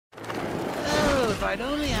If I'd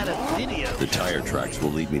only had a video. The tire tracks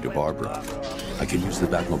will lead me to Barbara. I can use the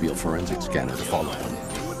Batmobile forensic scanner to follow them.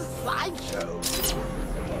 Sideshow.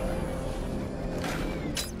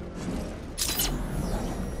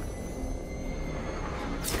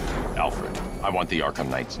 Alfred, I want the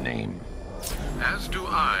Arkham Knight's name. As do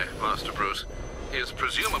I, Master Bruce. He has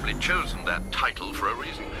presumably chosen that title for a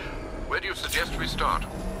reason. Where do you suggest we start?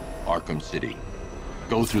 Arkham City.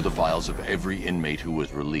 Go through the files of every inmate who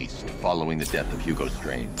was released following the death of Hugo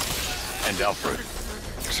Strange. And Alfred.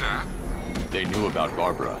 Sir? They knew about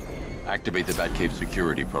Barbara. Activate the Batcave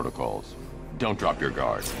security protocols. Don't drop your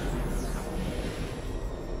guard.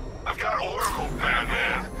 I've got Oracle,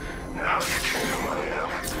 Batman. Now you can know who I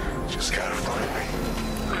am. Just gotta find me.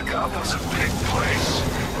 The Gotham's a big place.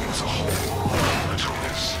 There's a whole world between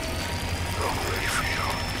us. I'm ready for you.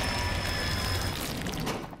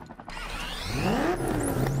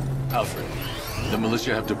 Alfred, the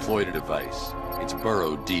militia have deployed a device. It's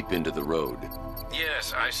burrowed deep into the road.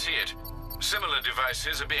 Yes, I see it. Similar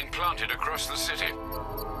devices are being planted across the city.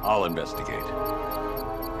 I'll investigate.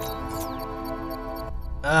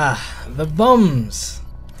 Ah, the bombs.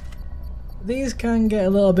 These can get a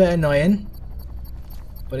little bit annoying,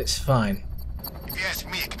 but it's fine. If you ask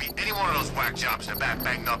me, it could be any one of those whack jobs that Bat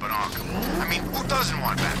banged up in Arkham. I mean, who doesn't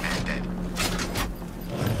want Batman dead?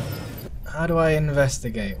 How do I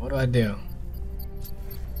investigate? What do I do?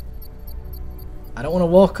 I don't want to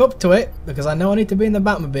walk up to it because I know I need to be in the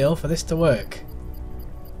Batmobile for this to work.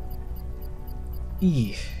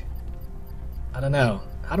 Eesh. I don't know.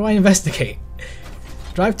 How do I investigate?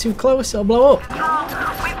 Drive too close, it'll blow up. We found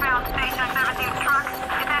Station 17's truck.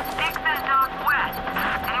 It's at Dixon Dock West.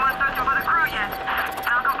 Anyone searching for the crew yet?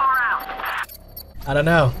 Falcon 4 out. I don't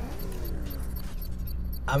know.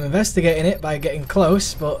 I'm investigating it by getting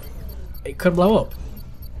close, but it could blow up.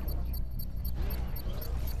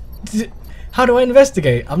 How do I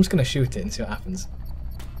investigate? I'm just gonna shoot it and see what happens.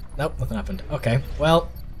 Nope, nothing happened. Okay,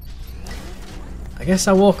 well, I guess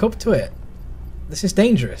I walk up to it. This is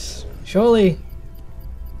dangerous. Surely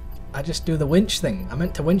I just do the winch thing. I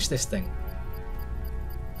meant to winch this thing.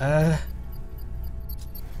 I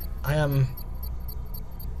am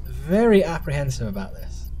very apprehensive about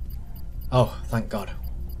this. Oh, thank God.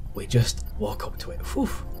 We just walk up to it. Whew.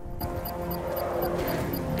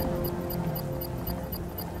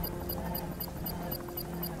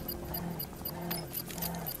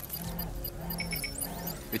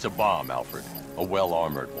 It's a bomb, Alfred. A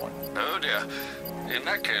well-armored one. Oh dear. In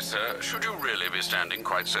that case, should you really be standing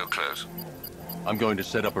quite so close? I'm going to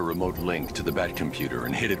set up a remote link to the Bat computer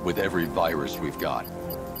and hit it with every virus we've got.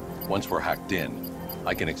 Once we're hacked in,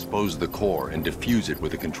 I can expose the core and defuse it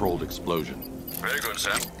with a controlled explosion. Very good,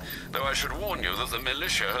 sir. Though I should warn you that the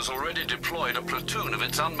militia has already deployed a platoon of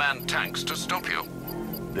its unmanned tanks to stop you.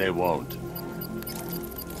 They won't.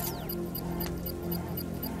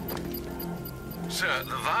 Sir,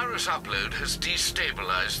 the virus upload has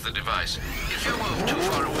destabilized the device. If you move too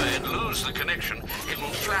far away and lose the connection, it will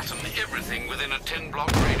flatten everything within a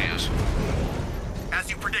 10-block radius. As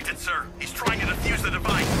you predicted, sir, he's trying to defuse the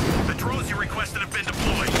device. The drones you requested have been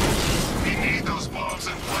deployed. We need those bombs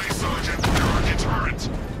in place, Sergeant. They're our deterrent.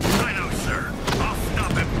 I know, sir. I'll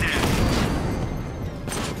stop him dead.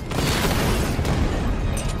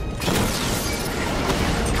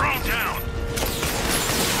 Drone down.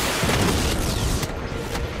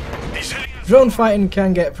 He's hitting us. Drone fighting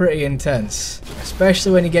can get pretty intense,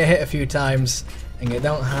 especially when you get hit a few times and you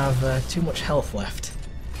don't have too much health left.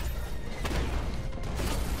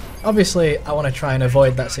 Obviously, I want to try and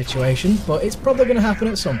avoid that situation, but it's probably going to happen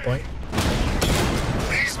at some point.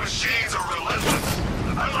 These machines are relentless.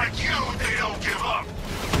 Unlike you, they don't give up.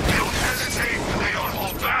 They don't hesitate, they don't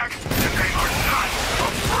hold back, and they are not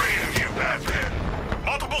afraid of you, Batman.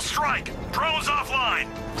 Multiple strike. Drones offline.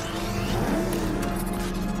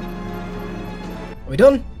 Are we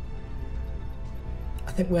done?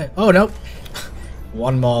 I think we're... Oh, no.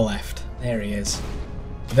 One more left. There he is.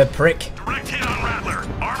 The prick. Direct hit on Riddler.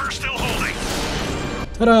 Armor still holding.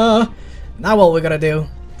 Ta-da! Now all we're going to do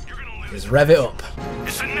is rev it up.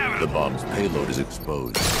 It's The inevitable. bomb's payload is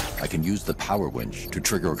exposed. I can use the power winch to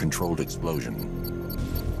trigger a controlled explosion.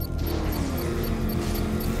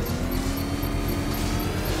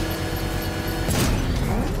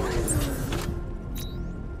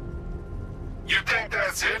 You think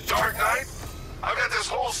that's it, Dark Knight? I've got this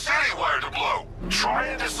whole city wired to blow. Try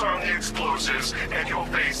and disarm the explosives, and you'll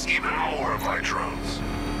face even more of my drones.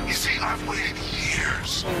 You see, I've waited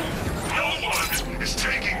years. No one is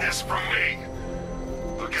taking this from me.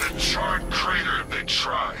 They'll get a charred crater if they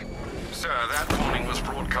try. Sir, that warning was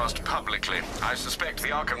broadcast publicly. I suspect the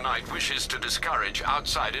Arkham Knight wishes to discourage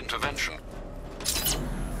outside intervention.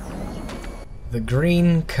 The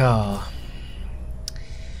green car.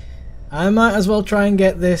 I might as well try and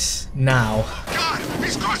get this now. God,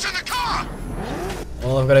 he's crushing the car!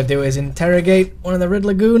 All I've got to do is interrogate one of the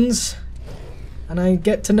Riddler goons, and I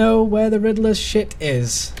get to know where the Riddler's shit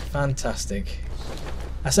is. Fantastic.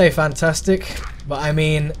 I say fantastic, but I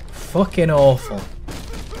mean fucking awful.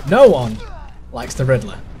 No one likes the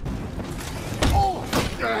Riddler.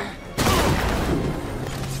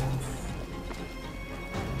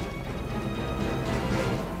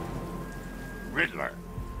 Riddler,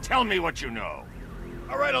 tell me what you know.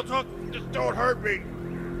 All right, I'll talk. Just don't hurt me.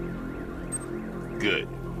 Good.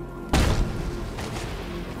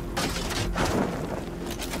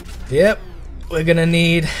 Yep, we're gonna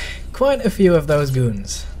need quite a few of those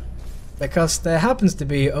goons, because there happens to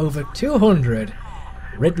be over 200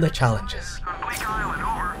 Riddler challenges.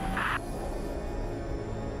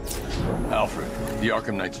 Alfred, the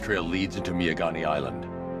Arkham Knight's trail leads into Miyagani Island.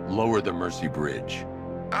 Lower the Mercy Bridge.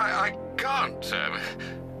 I can't.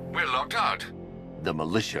 We're locked out. The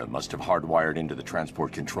militia must have hardwired into the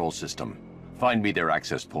transport control system. Find me their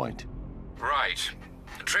access point. Right.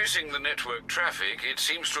 Tracing the network traffic, it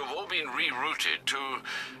seems to have all been rerouted to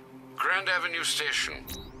Grand Avenue Station.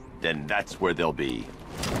 Then that's where they'll be.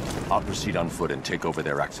 I'll proceed on foot and take over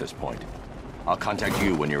their access point. I'll contact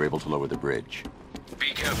you when you're able to lower the bridge.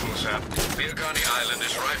 Be careful, sir. Miyagani Island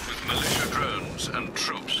is rife with militia drones and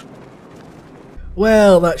troops.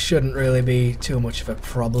 Well, that shouldn't really be too much of a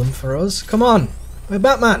problem for us. Come on, we're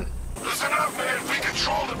Batman. Listen up, man. We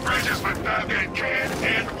control the bridges, but Batman can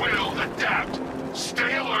and will adapt.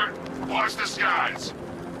 Stay alert. Watch the skies.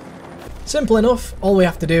 Simple enough, all we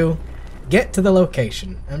have to do, get to the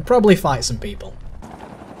location, and probably fight some people.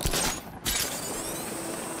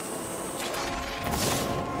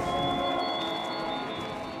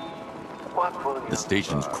 The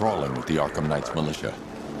station's crawling with the Arkham Knight's militia.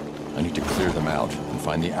 I need to clear them out and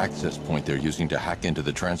find the access point they're using to hack into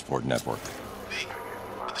the transport network. Me?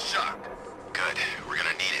 With the shock. Good. We're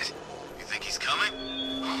gonna need it. You think he's coming?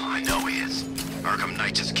 Oh, I know he is. Arkham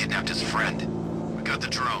Knight just kidnapped his friend. We got the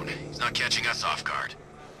drone. He's not catching us off guard.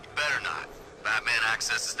 He better not. Batman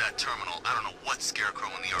accesses that terminal. I don't know what Scarecrow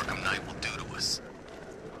and the Arkham Knight will do to us.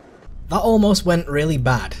 That almost went really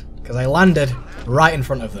bad, because I landed right in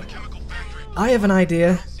front of them. I have an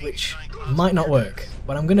idea which might not work,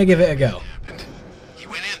 but I'm gonna give it a go. He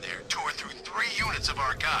went in there, tore through 3 units of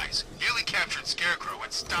our guys, nearly captured Scarecrow,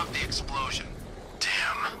 and stopped the explosion.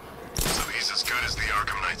 Damn. So he's as good as the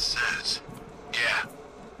Arkham Knight says. Yeah,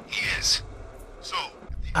 he is. So...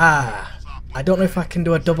 I don't know if I can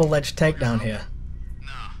do a double-edged takedown here.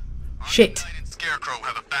 No. Shit. Arkham Knight and Scarecrow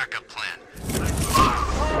have a backup plan.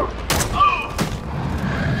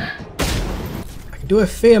 I can do a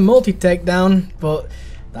fear multi-takedown, but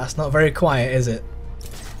that's not very quiet, is it?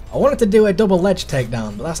 I wanted to do a double-edged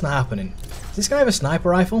takedown, but that's not happening. Does this guy have a sniper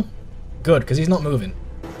rifle? Good, because he's not moving.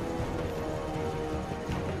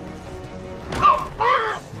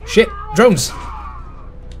 Shit! Drones!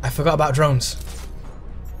 I forgot about drones.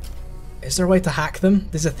 Is there a way to hack them?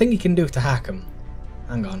 There's a thing you can do to hack them.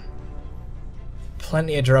 Hang on.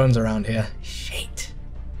 Plenty of drones around here. Shit.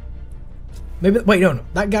 Maybe... Wait, no.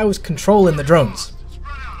 That guy was controlling the drones.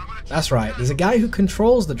 That's right. There's a guy who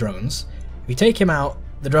controls the drones. If you take him out,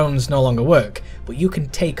 the drones no longer work. But you can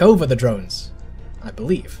take over the drones. I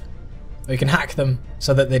believe. Or you can hack them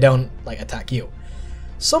so that they don't, like, attack you.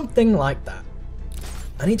 Something like that.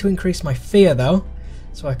 I need to increase my fear, though.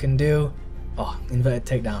 So I can do... Oh, inverted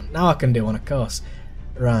takedown. Now I can do one, of course.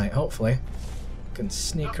 Right, hopefully. I can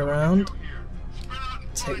sneak around.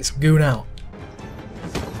 Take this goon out.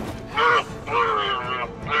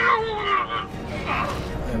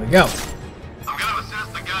 There we go. I'm gonna assess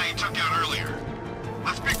the guy he took out earlier.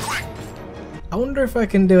 Let's be quick. I wonder if I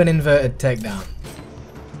can do an inverted takedown.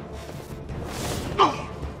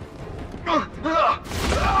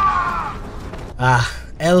 Ah,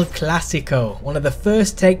 El Clasico, one of the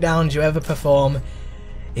first takedowns you ever perform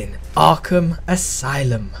in Arkham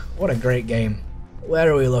Asylum. What a great game.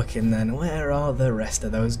 Where are we looking then? Where are the rest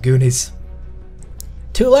of those goonies?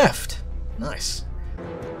 2 left. Nice.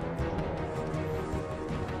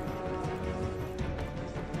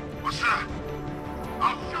 What's that?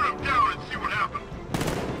 I'll shoot him down and see what happens.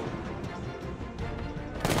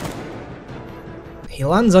 He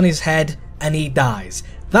lands on his head and he dies.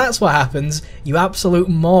 That's what happens, you absolute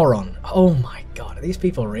moron. Oh my god, are these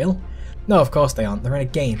people real? No, of course they aren't. They're in a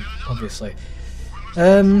game, obviously.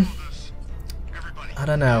 I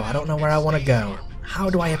don't know. I don't know where I want to go. How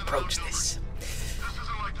do I approach this?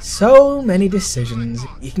 So many decisions.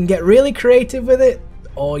 You can get really creative with it,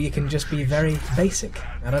 or you can just be very basic.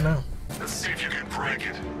 I don't know. Let's see if you can break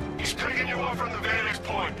it. He's picking you up from the vantage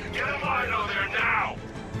point. Get a line over there now!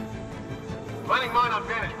 Planning mine on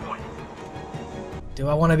vantage point. Do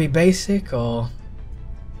I want to be basic, or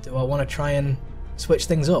do I want to try and switch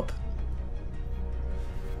things up?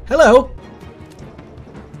 Hello!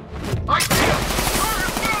 I see him!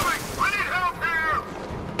 Target's moving! I need help here!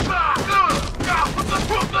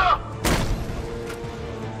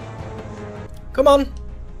 Come on!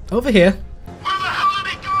 Over here. Where the hell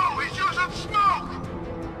did he go? He's using smoke!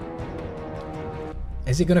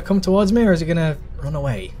 Is he going to come towards me, or is he going to run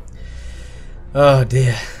away? Oh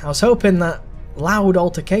dear. I was hoping that loud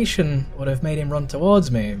altercation would have made him run towards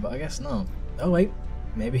me, but I guess not. Oh wait,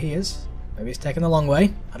 maybe he is. Maybe he's taking the long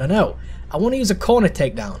way. I don't know. I want to use a corner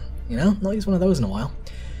takedown, you know? Not use one of those in a while.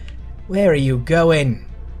 Where are you going?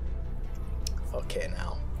 Okay,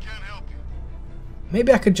 now. Can't help you.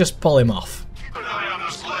 Maybe I could just pull him off. Keep an eye on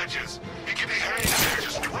those ledges. He could be hanging there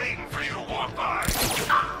just waiting for you to walk by.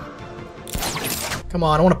 Come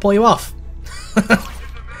on, I want to pull you off.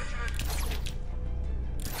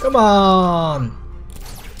 Come on!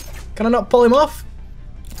 Can I not pull him off?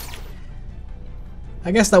 I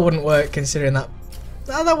guess that wouldn't work, considering that...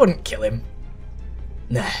 No, that wouldn't kill him.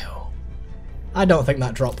 No. I don't think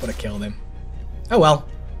that drop would have killed him. Oh well.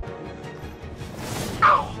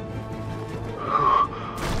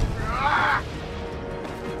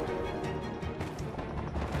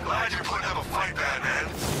 Glad you're putting up a fight, Batman.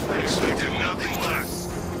 I expected nothing less.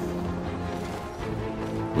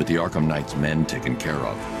 With the Arkham Knight's men taken care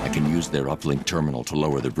of, I can use their uplink terminal to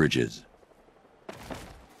lower the bridges.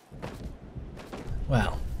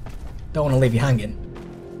 Well, don't want to leave you hanging.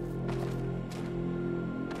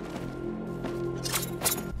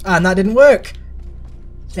 And that didn't work!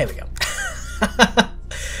 There we go.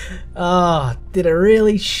 Ah, did a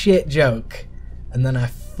really shit joke. And then I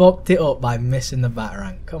fucked it up by missing the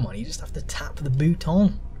Batarang. Come on, you just have to tap the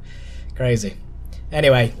button. Crazy.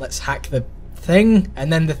 Anyway, let's hack the thing,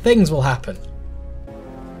 and then the things will happen.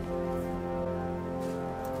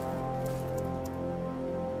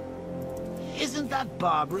 Isn't that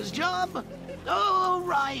Barbara's job? Oh,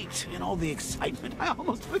 right. In all the excitement, I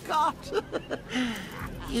almost forgot.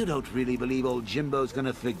 You don't really believe old Jimbo's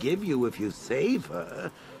gonna forgive you if you save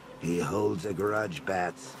her. He holds a grudge,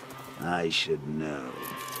 Bats. I should know.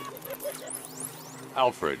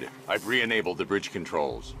 Alfred, I've re-enabled the bridge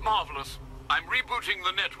controls. Marvelous. I'm rebooting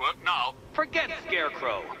the network now. Forget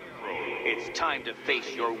Scarecrow. It's time to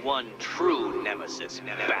face your one true nemesis,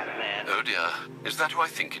 Batman. Oh dear. Is that who I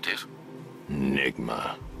think it is?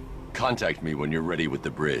 Enigma. Contact me when you're ready with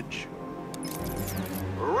the bridge.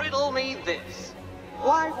 Riddle me this.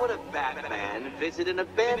 Why would a Batman visit an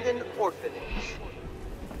abandoned orphanage?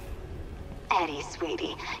 Eddie,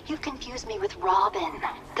 sweetie, you confused me with Robin.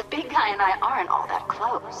 The big guy and I aren't all that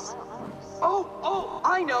close. Oh,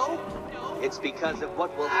 I know. It's because of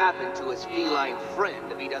what will happen to his feline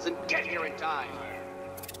friend if he doesn't get here in time.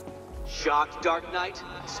 Shocked, Dark Knight?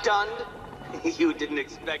 Stunned? You didn't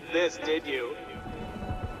expect this, did you?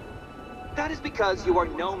 That is because you are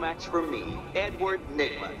no match for me, Edward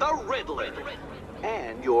Nygma, the Riddler,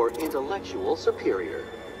 and your intellectual superior.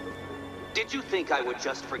 Did you think I would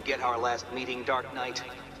just forget our last meeting, Dark Knight?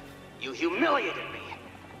 You humiliated me.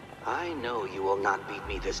 I know you will not beat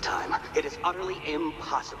me this time. It is utterly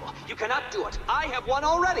impossible. You cannot do it. I have won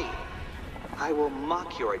already. I will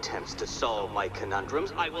mock your attempts to solve my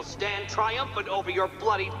conundrums. I will stand triumphant over your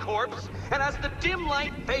bloodied corpse. And as the dim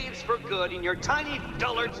light fades for good in your tiny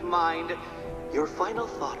dullard's mind, your final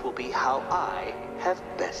thought will be how I have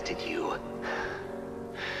bested you.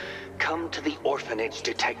 Come to the orphanage,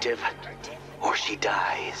 detective, or she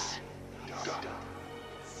dies.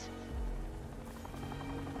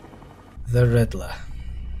 The Riddler.